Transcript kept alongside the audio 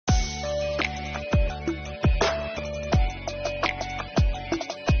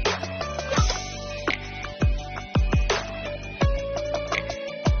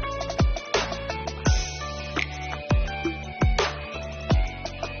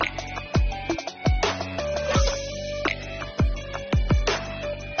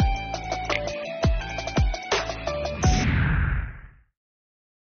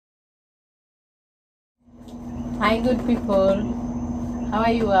Hi good people, how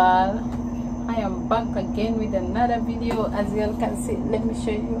are you all? I am back again with another video. As you all can see, let me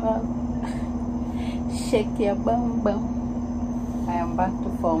show you all. Shake your bum bum. I am back to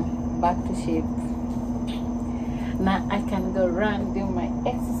form, back to shape. Now I can go run, do my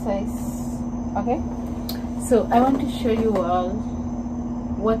exercise. Okay, so I want to show you all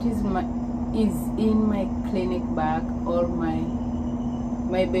what is in my clinic bag or my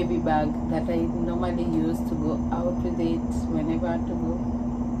baby bag that I normally use to go out with it whenever I have to go.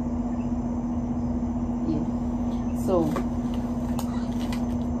 Yeah. So,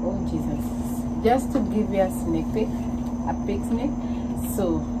 oh Jesus, just to give you a sneak peek, a peek sneak.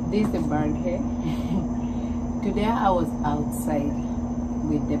 So this is the bag here. Today I was outside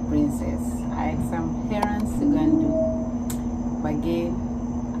with the princess. I had some errands to go and do. But again,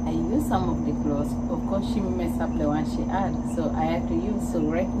 I used some of the clothes. Of course, she messed up the one she had, so I had to use. So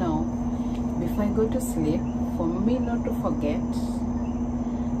right now, before I go to sleep, for me not to forget,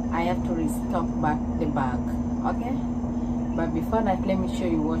 I have to restock back the bag. Okay? But before that, let me show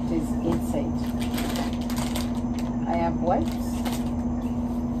you what is inside. I have wipes.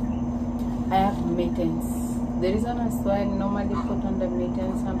 I have mittens. The reason as to I normally put on the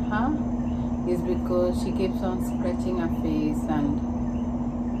mittens on her is because she keeps on scratching her face and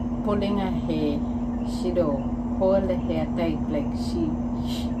pulling her hair. She don't hold the hair tight like she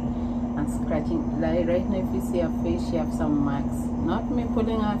and scratching. Like right now, if you see her face, she have some marks. Not me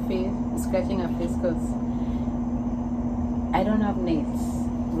pulling her face, scratching her face, because I don't have nails,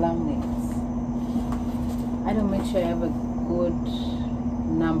 long nails. I don't make sure I have a good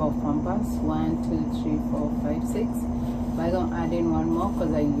number of pampers. 1, 2, 3, 4, 5, 6. But I'm gonna add in one more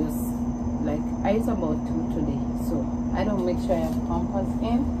because I use about 2 today. So I don't make sure I have pampers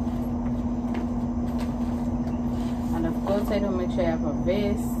in. And of course I don't make sure I have a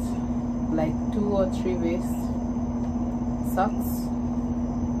vest, like 2 or 3 vests, socks,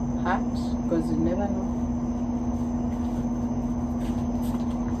 hat, because you never know.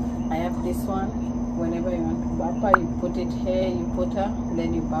 I have this one. Whenever you want to bap her, you put it here, you put her,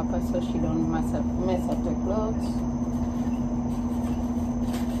 then you bap her so she don't mess up the clothes.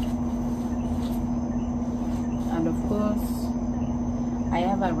 And of course I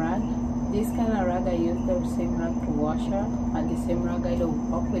have a rag. This kind of rag, I use the same rag to wash her, and the same rag I don't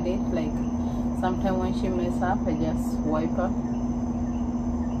walk with it. Like sometimes when she mess up, I just wipe her,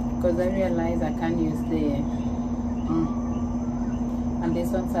 because I realize I can't use the and these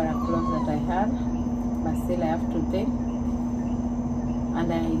ones are clothes that I had, but still I have to take. And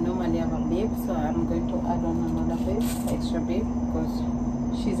I normally have a bib, so I'm going to add on another bib, extra bib, because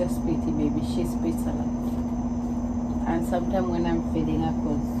she's a spitty baby. She spits a lot. And sometimes when I'm feeding her,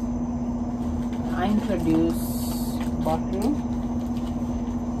 because I introduce bottle.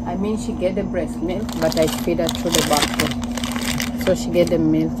 I mean, she get the breast milk, but I feed her through the bottle, so she get the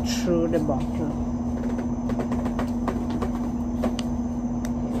milk through the bottle.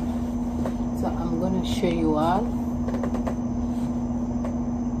 So I'm gonna show you all.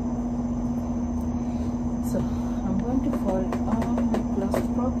 So I'm going to fold all my clothes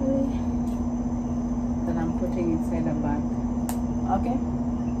properly that I'm putting inside the bag. Okay.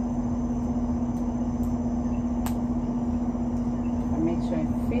 Make sure it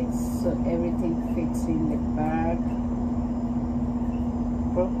fits, so everything fits in the bag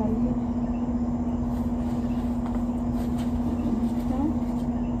properly.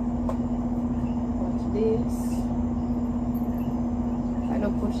 Watch this. I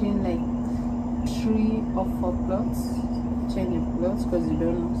don't put in like 3 or 4 clothes, change of clothes, because you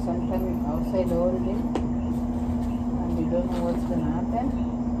don't know, sometimes you're outside all day and you don't know what's gonna happen.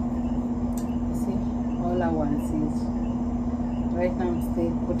 You see, all our onesies. Right now I'm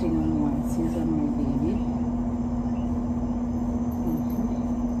still putting on onesies on my baby.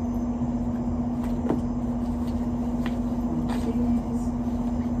 Onesies.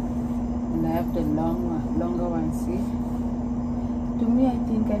 And I have the longer onesie. To me, I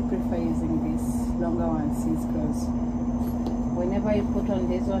think I prefer using this longer onesies, because whenever you put on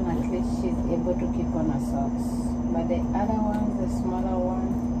this one, at least she's able to keep on her socks. But the other ones, the smaller one,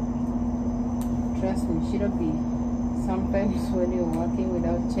 trust me, she don't be. Sometimes when you're walking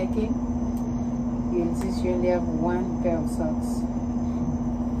without checking, you'll see she only have 1 pair of socks,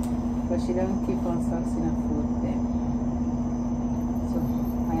 but she don't keep on socks in her foot there. So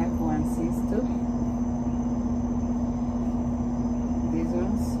I have onesies too. These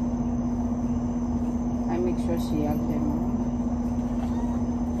ones, I make sure she have them on.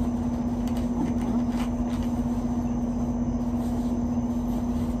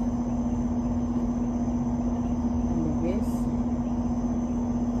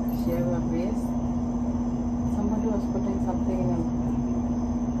 She have a vest. Somebody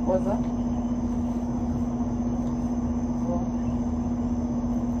What's that? Oh,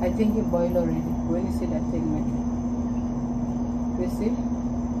 I think it boiled already. When you see that thing making, you see?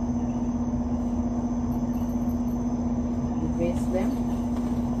 You baste them.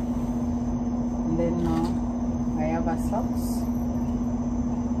 And then now I have a socks.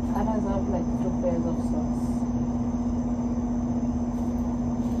 Others have like 2 pairs of socks.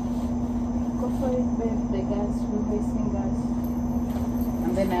 Go for it, babe. The gas, we're wasting gas.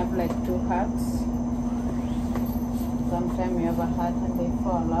 And then I have like 2 hats. Sometimes you have a hat and they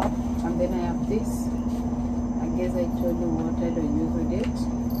fall off. And then I have this. I guess I told you what I don't use with it.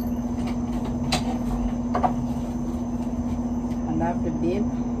 And I have the bib.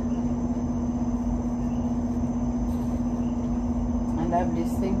 And I have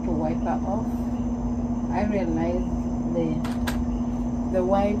this thing to wipe her off. I realized the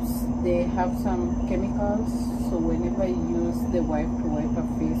wipes, they have some chemicals, so whenever you use the wipe to wipe a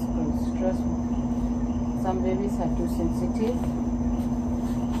face, because trust me, some babies are too sensitive.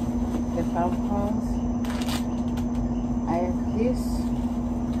 The pampers, I have this,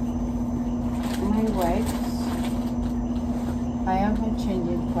 my wipes, I have a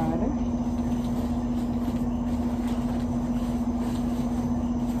changing powder,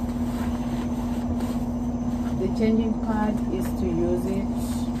 the changing pad is to use it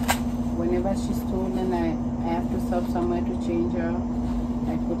whenever she's stolen and I have to stop somewhere to change her.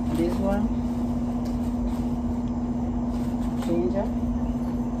 I put this one, change her.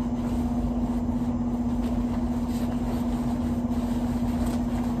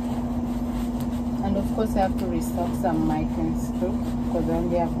 And of course I have to restock some mittens too, because I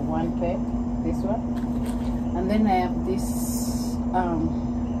only have 1 pair, this one. And then I have this,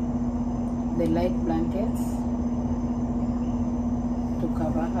 the light blankets to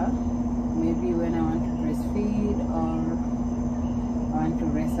cover her, maybe when I want to breastfeed or I want to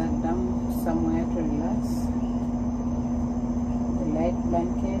rest her down somewhere to relax. The light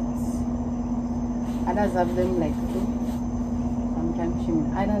blankets, others have them like 2, sometimes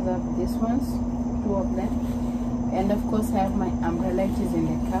others have these ones, 2 of them. And of course I have my umbrella, which is in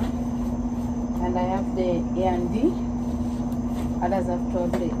the car, and I have the A&D. Others have to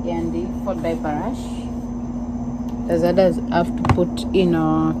have the A&D for diaper rash. As others have to put in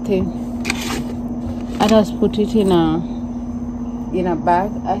a thing. Others put it in a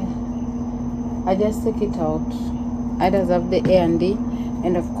bag. I just take it out. Others have the A&D.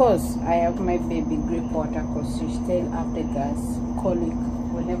 And of course I have my baby grip water, because she still have the gas colic.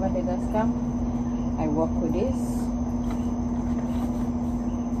 Whenever the gas comes, I work with this.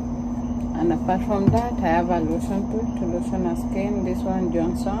 And apart from that, I have a lotion too, to lotion her skin. This one,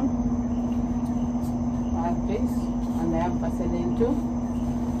 Johnson. I have this, and I have Vaseline too.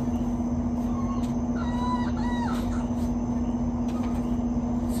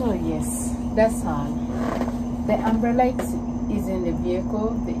 So yes, that's all. The umbrella is in the vehicle.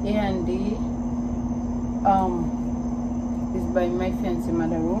 The A&D is by my fiancé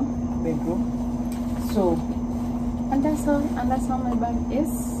mother bedroom. So, and that's all my bag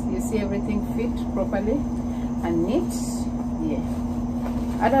is. You see everything fit properly and neat. Yeah,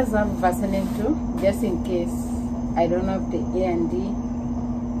 others have Vaseline too, just in case I don't have the A&D.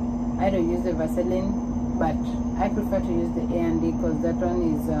 I don't use the Vaseline, but I prefer to use the A&D because that one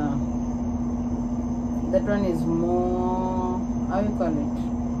is more, how you call it,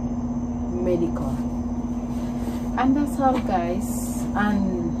 medical. And that's all, guys.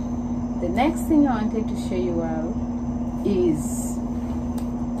 And the next thing I wanted to show you all is,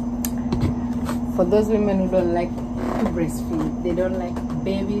 for those women who don't like to breastfeed, they don't like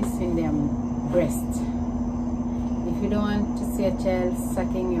babies in their breast. If you don't want to see a child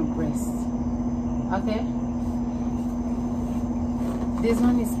sucking your breast, okay, this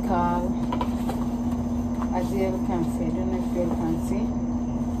one is called, as you can see, I don't know if you can see,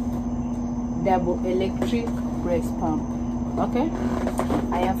 double electric breast pump. Okay,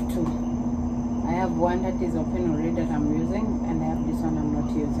 I have 2. I have one that is open already that I'm using, and I have this one I'm not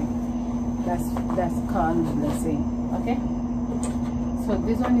using. That's called Blessing. Okay, so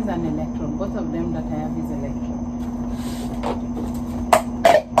this one is an electro. Both of them that I have is electro.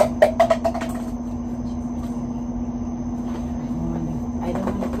 I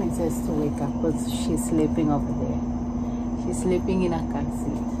don't want Princess to wake up because she's sleeping over there. She's sleeping in a car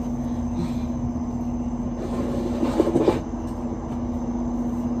seat.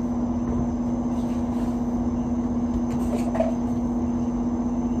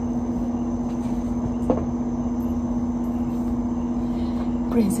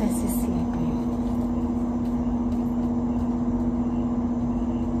 Princess is sleeping.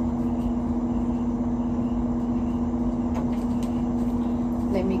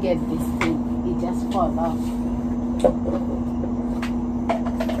 Let me get this thing. It just fall off.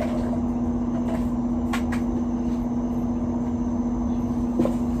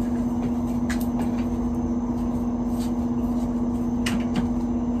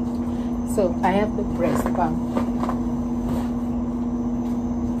 So I have the breast pump.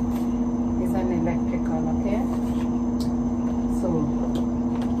 It's an electrical, okay? So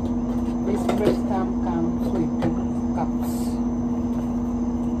this breast pump comes with 2 cups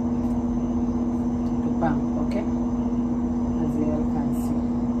to pump, okay? As you all can see.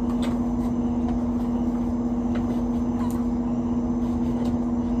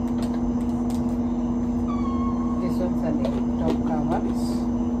 These ones are the top covers.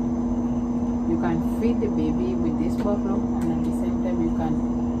 You can feed the baby with this bottle, and at the same time you can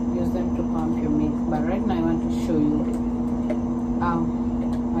use them to pump your milk. But right now I want to show you how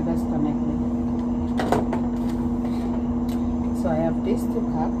mothers connect them. So I have these 2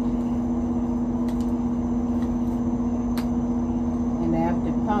 cups, and I have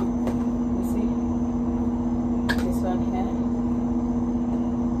the pump. You see this one here,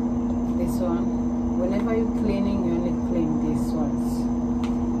 this one. Whenever you're cleaning, you only clean these ones.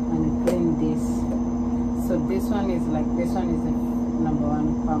 And clean this. So this one is like, this one is the number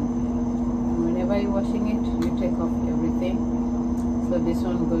 1 pump. And whenever you're washing it, you take off everything. So this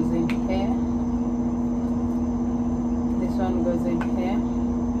one goes in here. This one goes in here.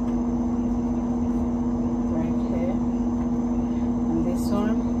 Right here. And this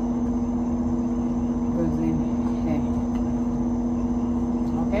one goes in here.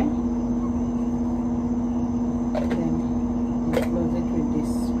 Okay? Then you close it with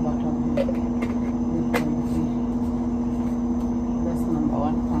this bottom here. That's number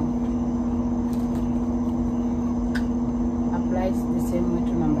 1 pump. Applies the same way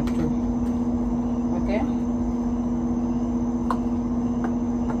to number 2. Okay?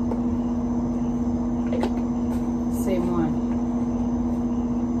 Same one.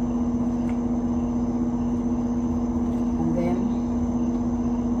 And then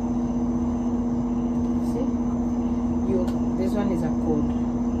see, this one is a code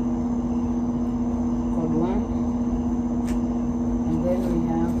 1, and then we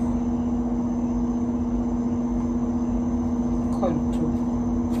have code 2.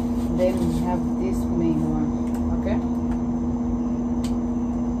 Then we have this main one. Okay,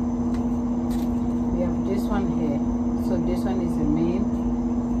 we have this one here. So this one is the main.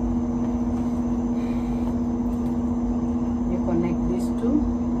 You connect these 2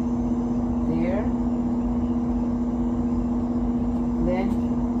 there. Then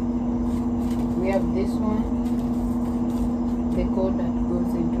we have this one, the cord that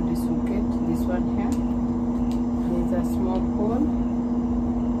goes into the socket. This one here, there's a small cord.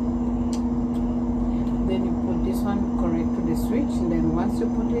 Then you put this one correct to the switch, and then once you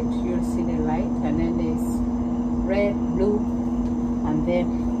put it, you'll see the light, and then there's red, blue, and then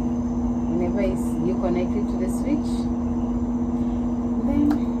whenever you connect it to the switch, then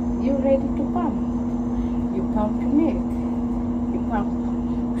you're ready to pump. You pump milk. You pump.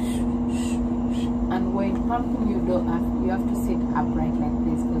 And when pumping, you have to sit upright like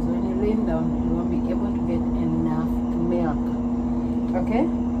this, because when you lean down, you won't be able to get enough milk. Okay,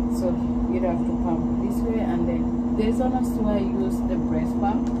 so you have to pump this way. And then the reason as to why I use the breast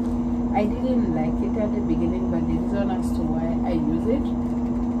pump, I didn't like it at the beginning, but the reason as to why I use it,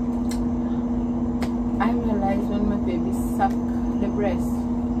 I realized when my baby suck the breast,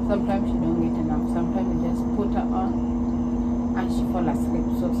 sometimes she don't get enough. Sometimes you just put her on and she fall asleep.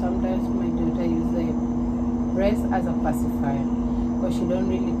 So sometimes my daughter use the breast as a pacifier, but she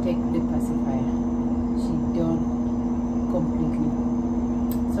don't really take the pacifier. She don't completely.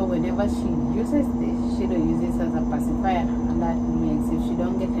 So whenever she uses this, she don't use this as a pacifier, and that means if she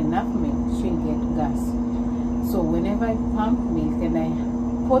don't get enough milk, she'll get gas. So whenever I pump milk and I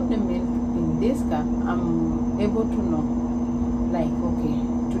put the milk in this cup, I'm able to know, like, okay,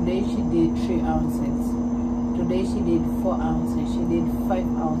 today she did 3 ounces. Today she did 4 ounces, she did 5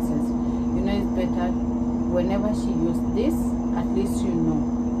 ounces. You know, it's better whenever she used this, at least you know,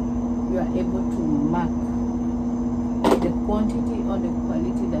 you are able to mark the quantity or the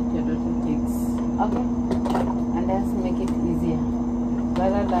quality that your daughter takes. Okay, and that's make it easier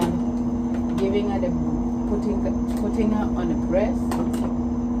rather than giving her the putting her on the breast.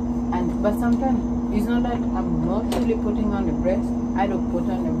 And but sometimes it's not that I'm not really putting on the breast. I don't put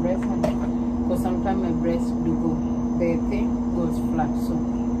on the breast, because sometimes my breast do go, the thing goes flat, so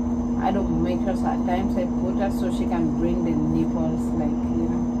I don't make her. So at times I put her so she can bring the nipples, like, you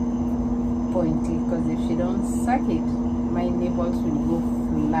know, pointy, because if she don't suck it, my nipples will go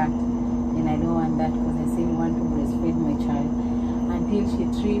flat, and I don't want that, because I still want to breastfeed my child. until she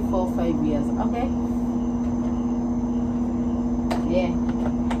 3, 4, 5 years. Okay, yeah,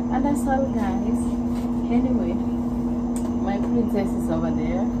 and that's all, guys. Anyway, my princess is over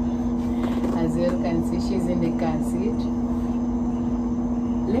there. As you can see, she's in the car seat.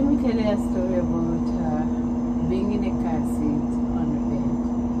 Let me tell you a story about being in a car seat on the bed.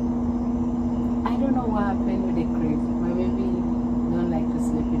 I don't know what happened with the crib. My baby don't like to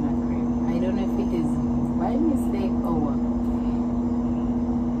sleep in a crib. I don't know if it is by mistake or what.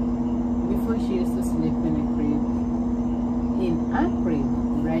 Before she used to sleep in a crib,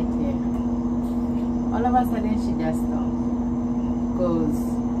 right here. All of a sudden she just stopped. Because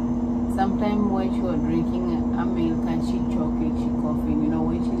sometimes when she was drinking a milk and she choking, she coughing, you know,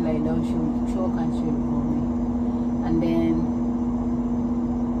 when she lie down she would choke and she would vomit. And then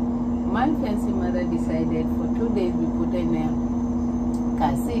my fancy mother decided for 2 days we put in a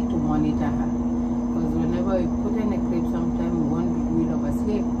car seat to monitor her. Because whenever we put in a crib, sometimes we will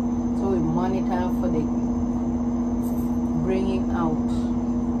oversleep. So we monitor for the bringing out.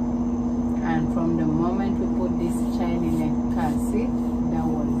 And from the moment we put this child in a car seat, that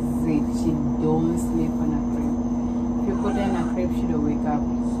was it. She don't sleep on a crib. If you put her in a crib, she don't wake up.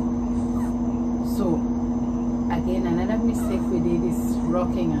 So again, another mistake we did is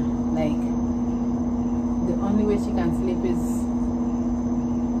rocking her. Like, the only way she can sleep is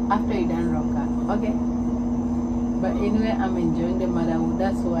after you done rock her. Okay, but anyway, I'm enjoying the motherhood.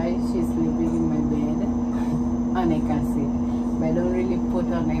 That's why she's sleeping in my bed on a car seat. But I don't really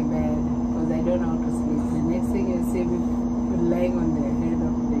put her on a bed because I don't know how to sleep. The next thing you see me lying on the head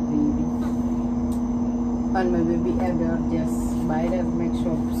of the baby, on my baby head, I'll just buy that, make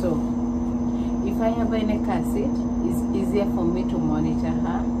sure. So if I have her in a car seat, it's easier for me to monitor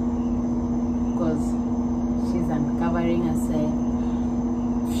her because she's uncovering herself.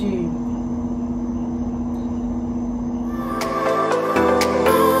 She